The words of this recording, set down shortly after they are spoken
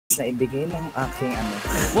na ibigay ng aking ano.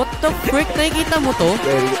 What the frick? Nakikita mo to?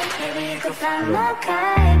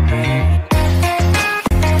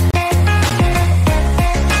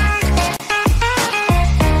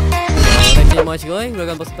 Alright mga Chikoy,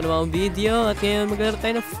 welcome back sa panibagong video. At ngayon maglalaro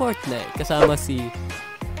tayo ng Fortnite kasama si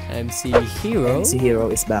MC Hero. MC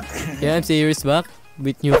Hero is back. Yeah, MC Hero is back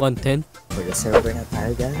with new content. For the server na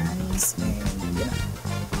tayo guys. And yun na.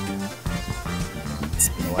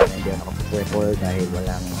 Pinawa na hindi ako nakapag-record dahil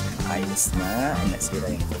walang ayos na nasira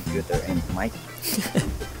yung computer and mic.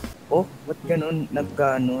 Oh, ba't ganun?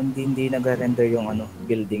 Hindi nag-render yung ano,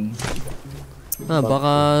 building.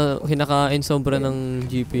 Baka kinakain sobra ng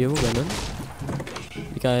GPU, ganun?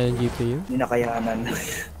 Hindi kaya ng GPU? Hindi nakayanan.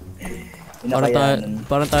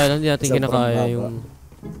 Parang tayo lang, hindi natin kinakaya yung...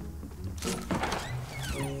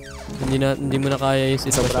 Hindi mo na kaya yung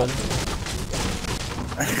sitwasyon.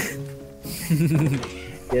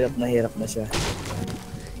 Hirap na siya.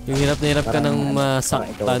 Yung hirap na hirap ka ng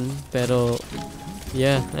masaktan, pero...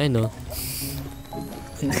 Yeah, I know.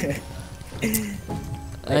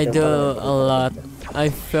 I do a lot. I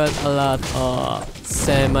felt a lot of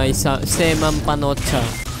semampanocha.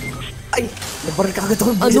 Ay! Nabaril ka agad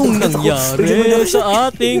ako. Anong nangyari sa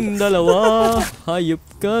ating dalawa? Hayop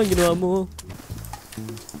ka, ginawa mo.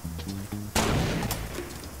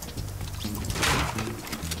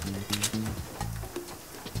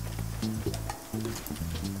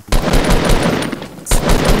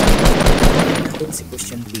 Si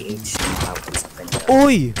Christian PH tawag sa kanya.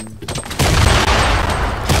 Uy!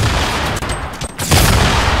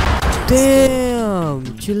 Damn!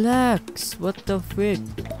 Chillax! What the frick?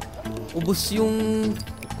 Ubus yung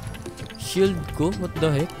shield ko? What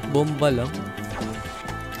the heck? Bomba lang.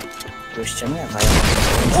 Christian nga, kaya mo.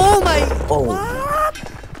 Oh my! Oh! What?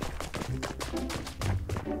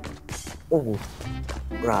 Oh!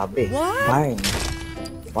 Grabe. What? Burn.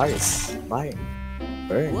 Bars. Burn.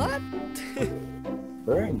 Burn. What?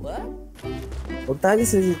 Burn. What? Huwag tayo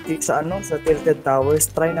sa tilted towers.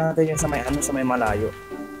 Try natin yung sa may malayo.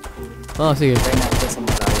 Oh, sige. Try natin sa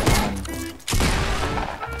malayo naman.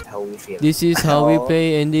 How we feel. This is how we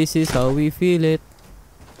play and this is how we feel it.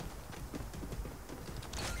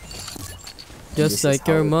 Just like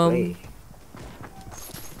your mom.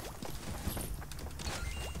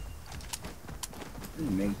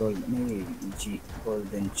 May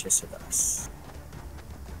golden chest sa taas.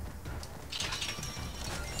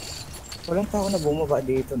 Walang tao na bumaba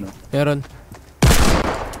dito, no? Meron.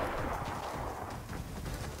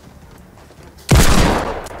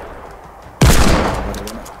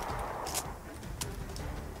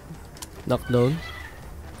 Knockdown.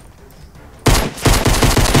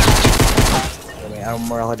 May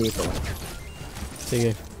armor ako dito.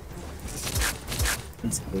 Sige.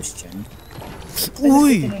 It's Christian.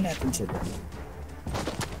 Uy! Ay, natin siya doon.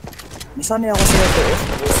 Nasanay ako sila to eh.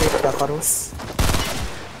 Kasi Dakarus.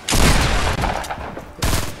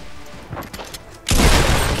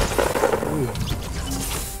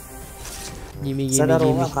 Sa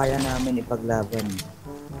laro nga kaya namin ipaglaban.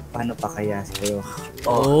 Paano pa kaya kayo?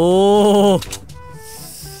 Oh!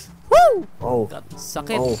 Woo! Oh!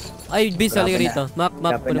 Sakit! Oh. Ay, bis, halika rito. Map,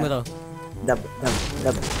 kunin mo to. Dab.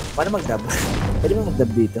 Paano mag-dab? Pwede mo mag-dab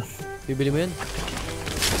dito? Bibili mo yan?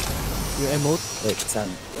 Yung emote? Wait, saan?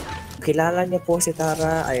 Kilala niyo po si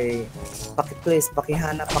Tara ay please,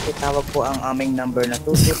 pakihanap, pakitawag po ang aming number na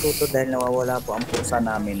 2222 dahil nawawala po ang pusa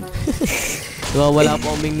namin. Nawawala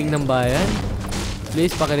po ang mingming ng bayan?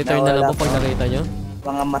 Please, pakireturn na lang po pag nakita nyo.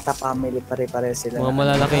 Mga mata family, pare-pare sila. Mga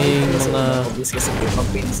malalaking mga... Obvious kasi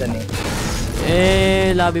magpinsan eh.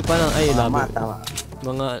 Labi pa lang. Ay, labi. Mata.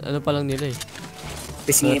 Mga ano pa lang nila eh.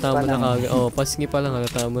 Pisngi pa lang. Oh, pasngi pa lang.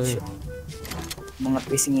 Halata mo eh. Mga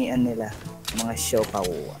pisngian nila. Mga siopaw.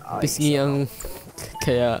 Pisngi ang...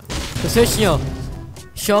 Kaya... search nyo.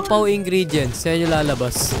 Siopaw ingredients. Yan yung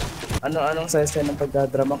lalabas. Anong size ng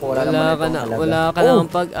pagdadrama ko? Wala ka namang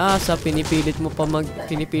pag-asa. Pinipilit mo pa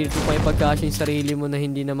ipagkasya yung sarili mo na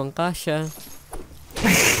hindi naman kasya.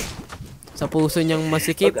 Sa puso niyang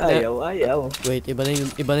masikip. Ayaw. Wait, iba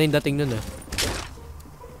na yung dating nun ah.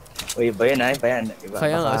 Uy, iba yan.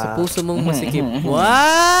 Kaya nga, sa puso mong masikip.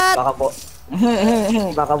 What? Baka po.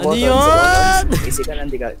 Baka ano Buttons. yun? Easy ka na,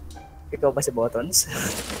 ikaw ba si Buttons?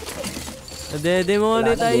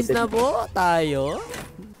 Nade-demonetize na po tayo.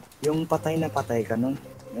 Yung patay ka nun.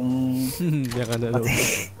 Yung... Yaka na lang.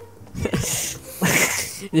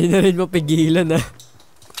 Hindi na rin mapigilan ah.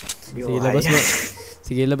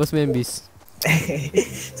 Sige, labas mo yung bis.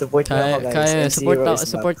 Support mo guys.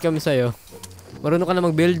 Support kami sa'yo. Marunong ka na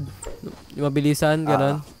mag-build? Yung mabilisan,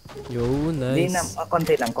 gano'n? Yo, nice. Hindi na,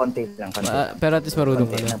 konti lang. Pero at least marunong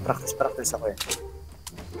ka na. Practice ako eh.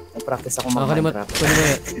 Nag-practice ako mag-Minecraft.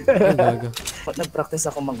 Nag-practice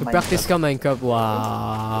ako mag-Minecraft. Nag-practice ka Minecraft?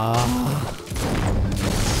 Wow!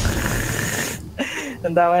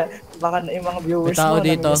 Tanda, baka yung mga viewers mo,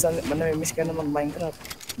 dito. Namimiss ka na mag-Minecraft.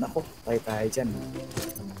 Naku, tayo dyan.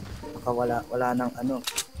 Baka wala nang ano.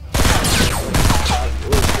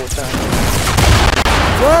 Uy, puta.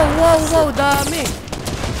 Wow, dami!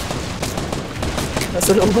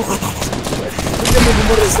 Nasa loob ko. Hindi mo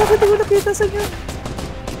gumaris. Bakit mo nakita sa inyo?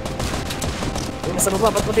 Uy, nasa baba,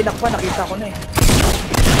 ba't mo tinakpan? Nakita ko na eh.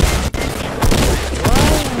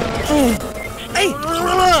 Wow! Ay!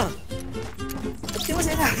 Ba't di mo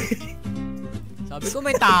sinabi? Sabi ko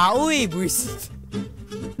may tao eh, boys.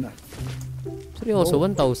 Seryoso,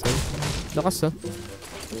 1,000. Lakas ah.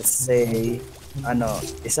 Let's say,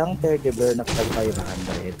 isang teddy bear na pag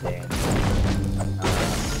 500 eh.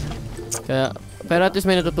 Kaya, pero at least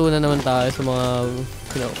may natutunan naman tayo sa mga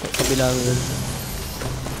kabilang.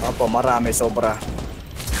 Opo, marami, sobra.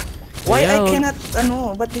 Why I cannot,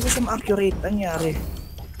 ba't di ko siya ma-accurate? Anyari?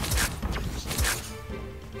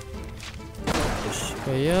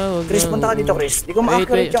 Kaya, wag Chris, punta ka dito, Chris. Di ko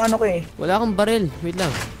ma-accurate yung ano ko eh. Wala kang baril. Wait lang.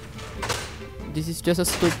 This is just a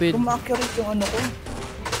stupid. Di ko ma-accurate yung ano ko.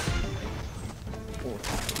 Oh,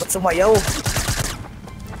 ba't sumayaw?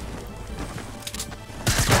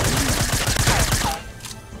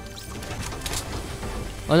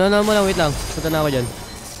 Ano mo lang, wait lang. Punta na ako dyan.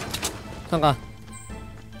 Saan ka?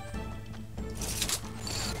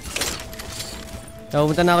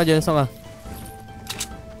 Punta na ako dyan. Saan ka?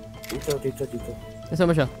 Dito. Nasaan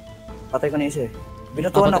mo siya? Patay ko na isa eh.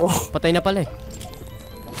 Binutuan ako. Patay na pala eh.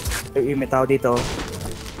 Ay, may tao dito.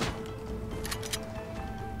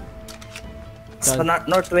 Sa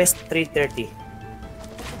northwest 330.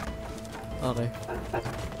 Okay.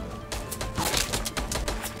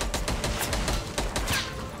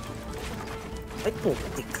 Ay,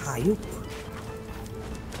 puti kayo.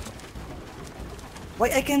 Why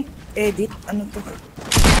I can't edit? Ano to?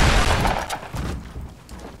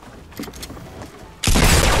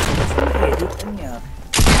 Edit? Ano niya?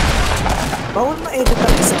 Bawal ma-edit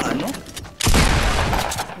ang isang ano?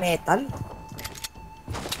 Metal?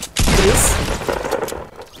 Chris?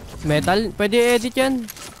 Metal? Pwede edit yan.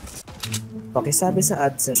 Pakisabi sa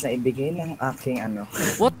AdSense na ibigay ng aking ano.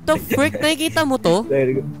 What the frick? Nakikita mo to?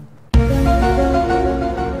 Very good.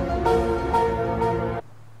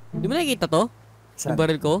 Di mo nakikita to? Saan? Yung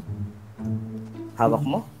baril ko? Hawak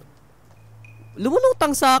mo?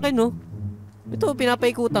 Lumulutang sa akin, no? Ito,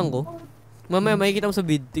 pinapaikutan ko. Mamaya, makikita mo sa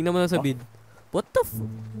vid. Tingnan mo lang sa vid. What the f...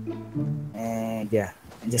 Yeah.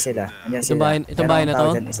 Andiyan sila. Itong bahay na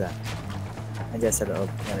to? Andiyan sa loob.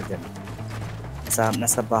 Andiyan.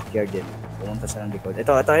 Nasa backyard din. Pumunta siya ng likod.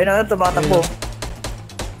 Ito. Yun na. Tumatakbo.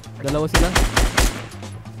 Dalawa sila?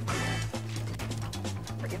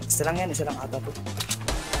 Isa lang yan. Isa lang ata to.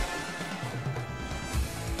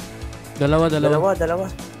 Dalawa. Wala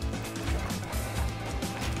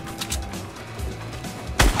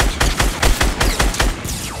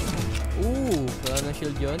na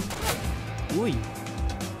shield yun. Uy.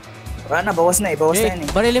 Wala na, bawas na eh. Bawas na yan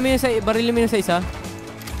eh. Barilin mo yun sa isa.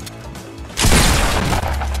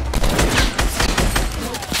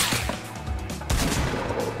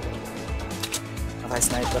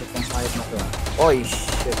 Naka-sniper kung kahit na to. Oy,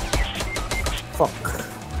 shit. Fuck.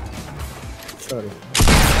 Sorry.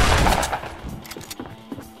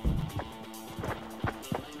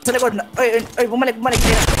 Sa likod na. Ay, bumalik.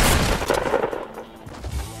 Tira.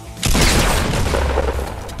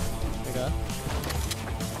 Teka.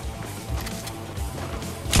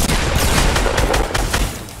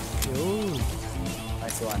 Yo.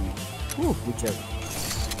 Nice one. Good job.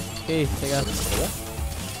 Okay, teka.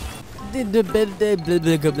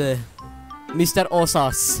 Mr.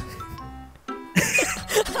 Osas.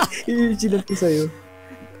 Iichilan ko sa'yo.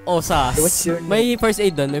 Osas. What's your name? May first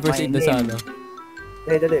aid doon. Sa ano.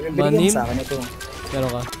 Dali. Binigyan mo sa akin ito. Meron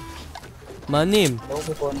ka. Manim.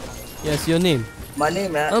 Yes, your name. Manim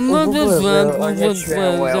ha?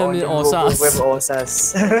 Osas.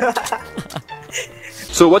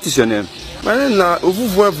 So what is your name? My name na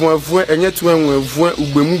Ovuvuvuvu Enyetuenwevu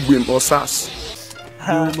Ugbemugwem Osas.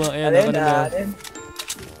 Alin?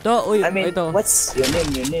 I mean, ito. What's your name?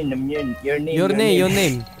 Your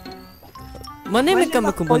name. Manim ka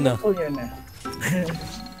makumuna.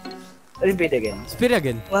 Repeat again. Speak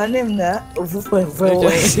again. Manim na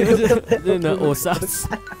Osas.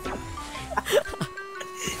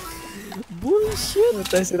 Bullshit.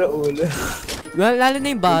 Matay sira ulo. Lalo na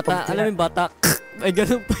yung bata. Alam mo yung bata. Ay,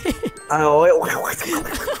 ganun pa eh.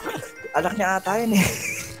 Anak niya ata yun eh.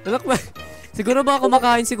 Anak ba? Siguro baka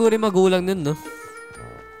kumakain siguro yung magulang nun, no?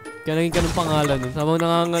 Kaya naging ganun pangalan nun. Habang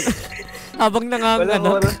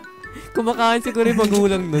nanganganak. Kumakain siguro yung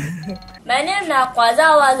magulang nun. My name na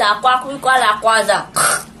Kwaza Waza, Kwakwala Kwaza.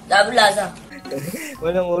 Dablaza.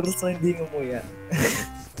 Walang oras na hindi ngumuya.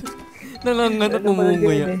 Nanganganak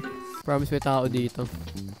umumuya. Promise may tao dito.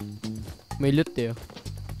 May loot eh.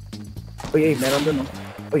 Uy, meron dun, oh.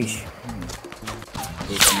 Uy.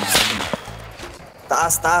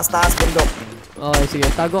 Taas, bundok. Okay, sige.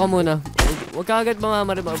 Tago ka muna. Huwag ka agad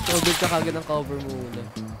mamamari. Mag-build ka agad ng cover muna.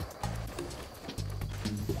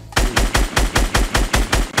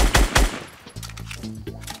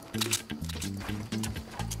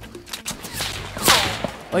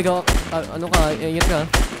 Uy, ano ka? Ingat ka.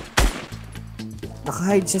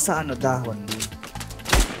 Naka-hide siya sa dahon.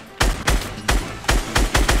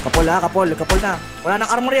 Kapol na. Wala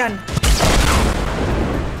nang armor yan.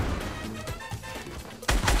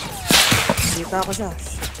 Kita ko siya.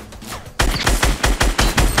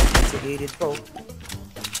 Sige, edit ko.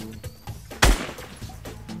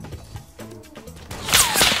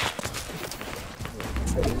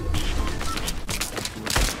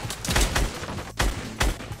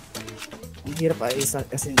 Ang hirap ay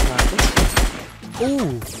asin sa atin.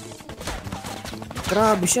 Oh!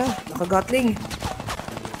 Grabe siya. Nakagatling.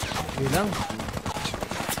 Yun lang.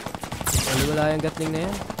 Wala yung gatling na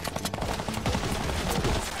yan.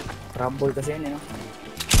 Rumble kasi yun, no?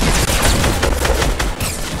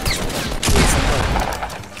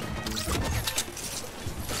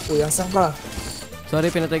 Uy, asan ka? Sorry,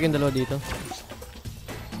 pinatay ko yung dalawa dito.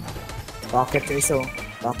 Bakit kayo? Shemay.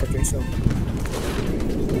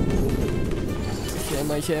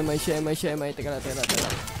 Teka lang.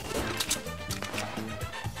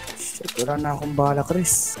 Shit, wala na akong bala,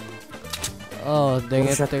 Chris. Oh,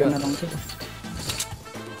 denget. Teka. Na lang to.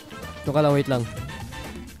 Ito ka lang, wait lang.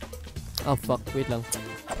 Oh, fuck. Wait lang.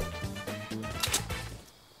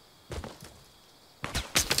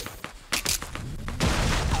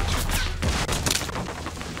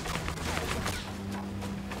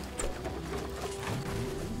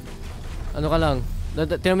 Ano ka lang?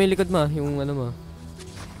 Tira mo yung likod mo, yung ano mo.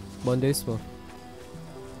 Boundaries mo.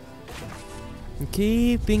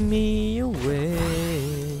 Keeping me away.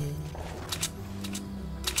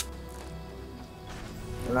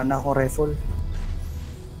 Wala na akong rifle.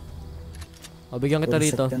 Oh, bigyan kita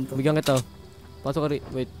rito. Bigyan kita. Pasok ka rito.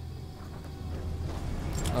 Wait.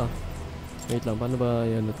 Wait lang. Paano ba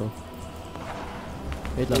yan ito?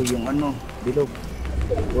 Wait lang. Yung bilog.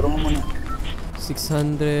 Puro mo muna.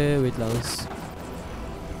 600. Wait lang.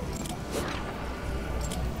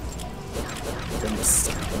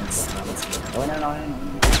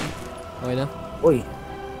 Okay na? Uy.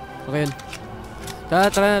 Okay yun.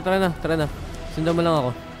 Tara na. Sundan mo lang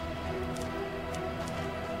ako.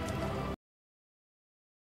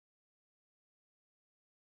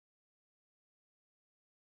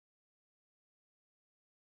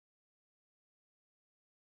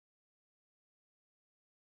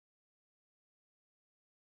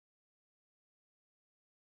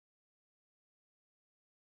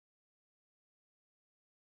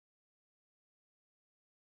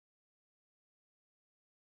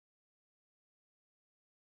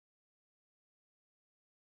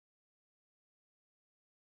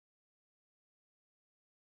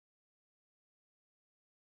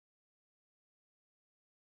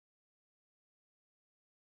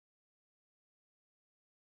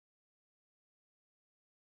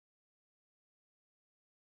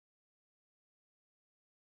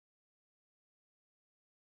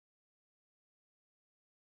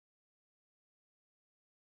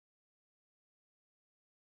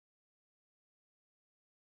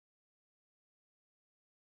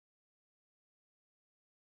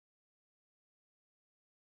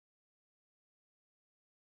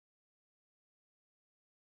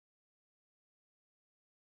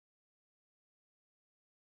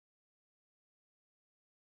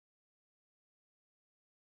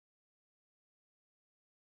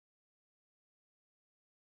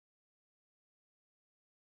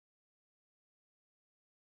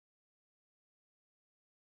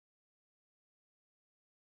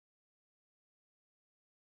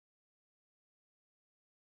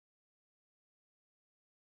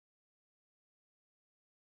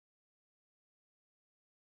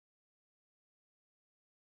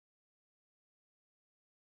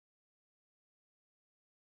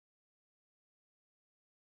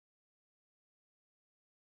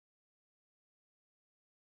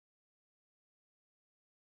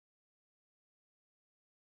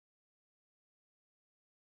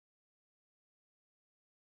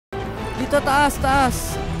 Dito, taas!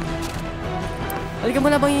 Halika mo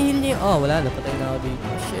na bang i-heal niya? Oh, wala. Napatay na ako dito.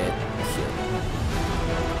 Shit.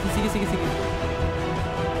 sige. 3,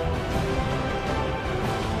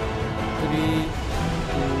 2,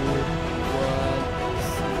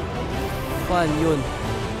 1. Fun, yun.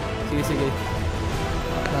 Sige.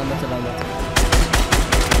 Salamat.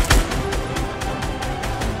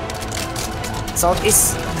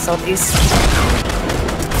 Southeast.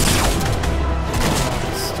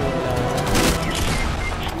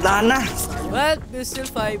 Lana. What? There's still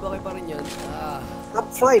 5. Okay pa rin yun. Top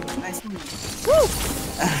 5. Nice one. Woo!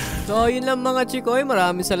 So, yun lang mga Chikoy.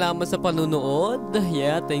 Maraming salamat sa panunood.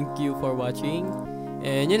 Yeah, thank you for watching.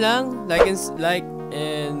 And yun lang. Like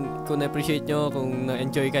and kung na-appreciate nyo, kung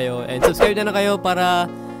na-enjoy kayo. And subscribe na kayo para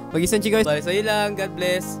mag-isang Chikoy. Bye, so yun lang. God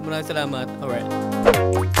bless. Maraming salamat. Alright.